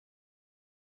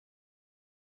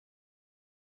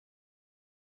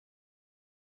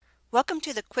Welcome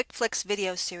to the Quick Flicks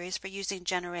video series for using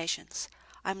Generations.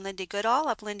 I'm Lindy Goodall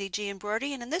of Lindy G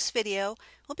Embroidery, and in this video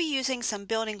we'll be using some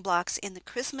building blocks in the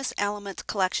Christmas Elements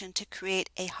collection to create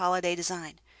a holiday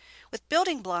design. With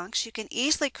building blocks you can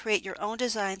easily create your own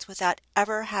designs without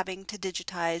ever having to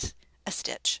digitize a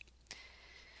stitch.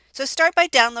 So start by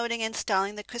downloading and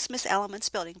installing the Christmas Elements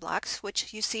building blocks,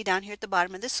 which you see down here at the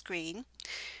bottom of the screen.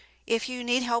 If you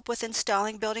need help with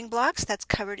installing building blocks, that's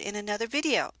covered in another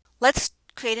video. Let's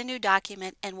create a new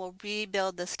document and we'll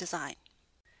rebuild this design.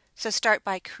 So start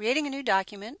by creating a new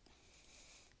document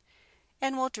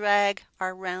and we'll drag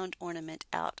our round ornament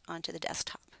out onto the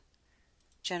desktop.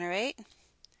 Generate.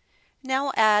 Now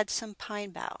we'll add some pine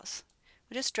boughs.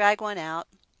 We'll just drag one out,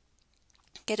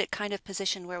 get it kind of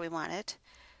positioned where we want it.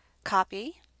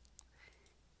 Copy.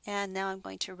 And now I'm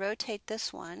going to rotate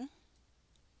this one.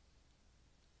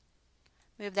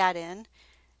 Move that in.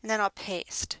 And then I'll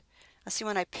paste. Now see,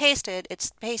 when I paste it,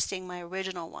 it's pasting my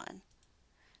original one.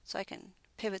 So I can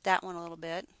pivot that one a little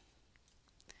bit.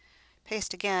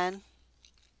 Paste again.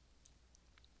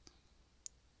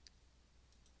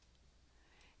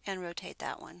 And rotate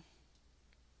that one.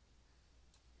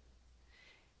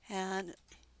 And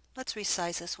let's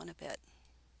resize this one a bit.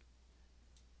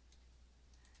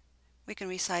 We can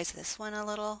resize this one a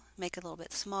little, make it a little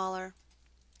bit smaller.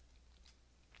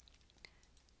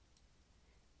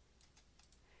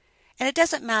 And it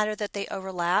doesn't matter that they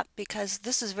overlap because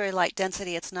this is very light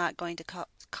density. It's not going to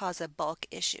cause a bulk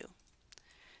issue.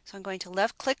 So I'm going to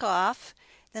left click off.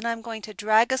 Then I'm going to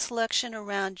drag a selection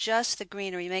around just the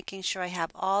greenery, making sure I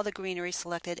have all the greenery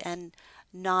selected and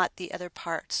not the other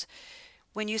parts.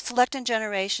 When you select in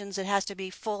Generations, it has to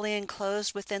be fully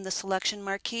enclosed within the selection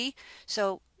marquee.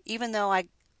 So even though I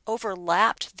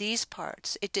overlapped these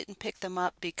parts, it didn't pick them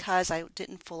up because I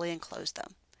didn't fully enclose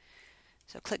them.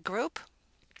 So click Group.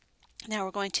 Now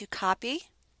we're going to copy,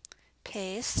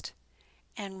 paste,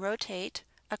 and rotate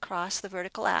across the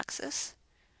vertical axis.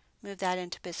 Move that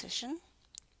into position.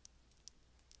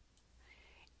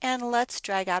 And let's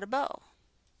drag out a bow.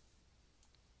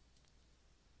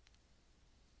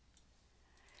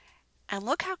 And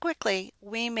look how quickly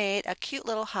we made a cute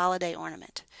little holiday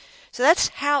ornament. So that's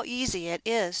how easy it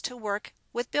is to work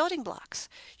with building blocks.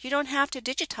 You don't have to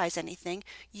digitize anything.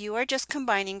 You are just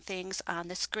combining things on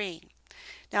the screen.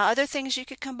 Now other things you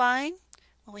could combine,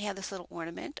 well, we have this little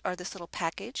ornament or this little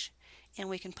package, and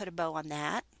we can put a bow on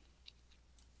that.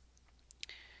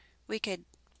 We could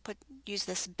use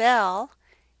this bell,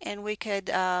 and we could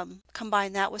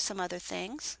combine that with some other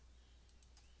things.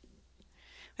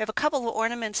 We have a couple of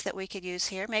ornaments that we could use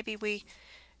here. Maybe we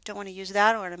don't want to use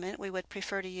that ornament. We would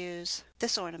prefer to use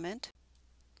this ornament.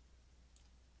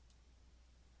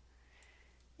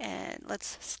 And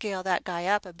let's scale that guy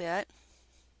up a bit.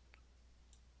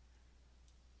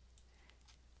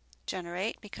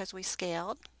 Generate, because we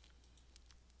scaled.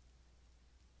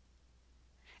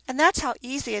 And that's how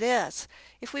easy it is.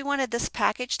 If we wanted this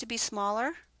package to be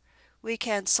smaller, we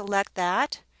can select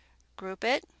that, group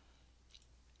it,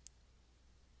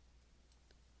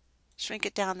 shrink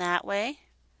it down that way,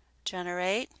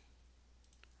 generate,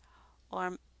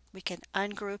 or we can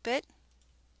ungroup it,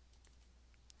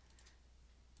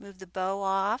 move the bow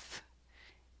off,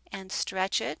 and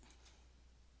stretch it.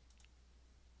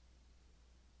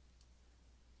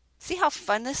 See how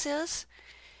fun this is?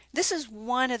 This is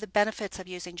one of the benefits of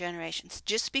using Generations.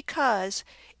 Just because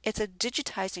it's a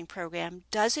digitizing program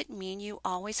doesn't mean you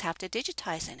always have to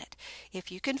digitize in it.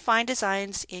 If you can find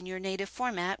designs in your native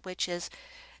format, which is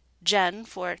Gen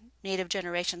for native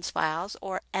Generations files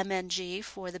or MNG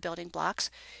for the building blocks,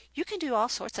 you can do all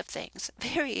sorts of things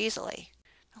very easily.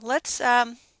 Let's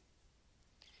get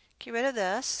rid of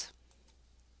this.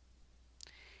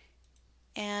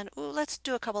 And let's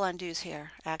do a couple undos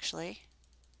here, actually.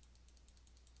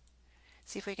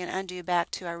 See if we can undo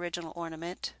back to our original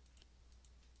ornament.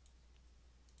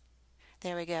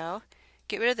 There we go.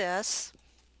 Get rid of this.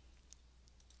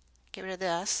 Get rid of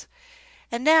this.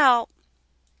 And now,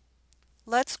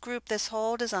 let's group this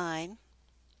whole design.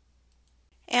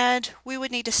 And we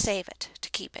would need to save it to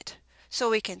keep it. So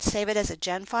we can save it as a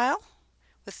Gen file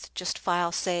with just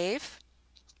File Save.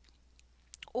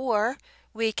 Or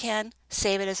we can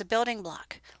save it as a building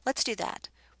block. Let's do that.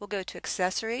 We'll go to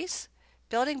Accessories,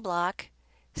 Building Block,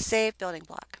 Save Building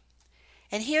Block.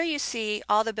 And here you see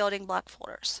all the building block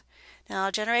folders.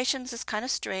 Now Generations is kind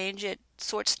of strange. It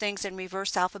sorts things in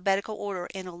reverse alphabetical order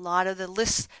in a lot of the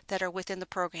lists that are within the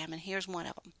program, and here's one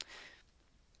of them.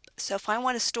 So if I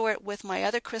want to store it with my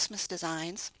other Christmas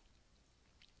designs,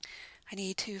 I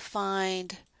need to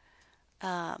find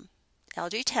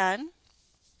LG10,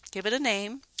 give it a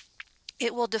name,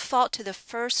 it will default to the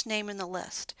first name in the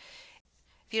list.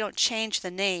 If you don't change the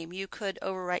name, you could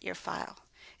overwrite your file.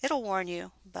 It'll warn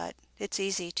you, but it's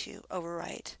easy to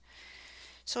overwrite.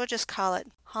 So we'll just call it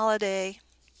Holiday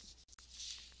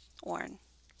Orn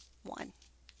 1.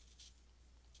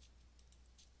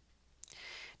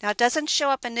 Now it doesn't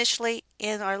show up initially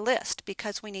in our list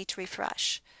because we need to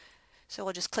refresh. So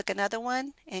we'll just click another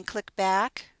one and click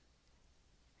back,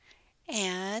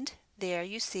 and there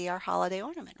you see our holiday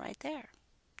ornament right there.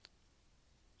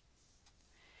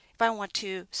 If I want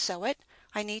to sew it,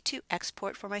 I need to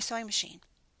export for my sewing machine.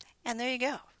 And there you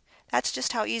go. That's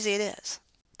just how easy it is.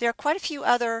 There are quite a few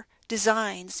other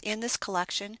designs in this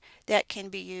collection that can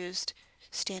be used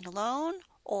standalone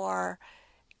or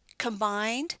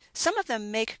combined. Some of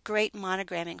them make great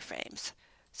monogramming frames.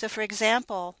 So for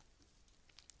example,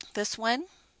 this one,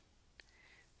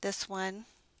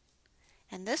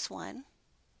 and this one,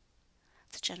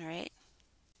 let's generate.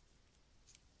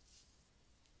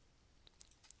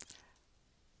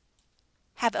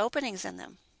 Have openings in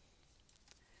them.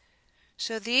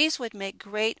 So these would make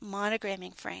great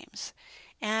monogramming frames.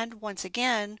 And once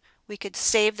again, we could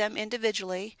save them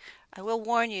individually. I will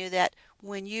warn you that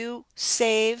when you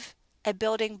save a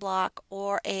building block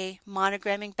or a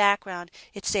monogramming background,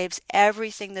 it saves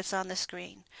everything that's on the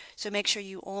screen. So make sure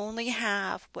you only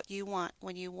have what you want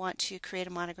when you want to create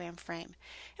a monogram frame.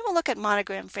 And we'll look at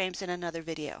monogram frames in another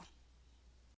video.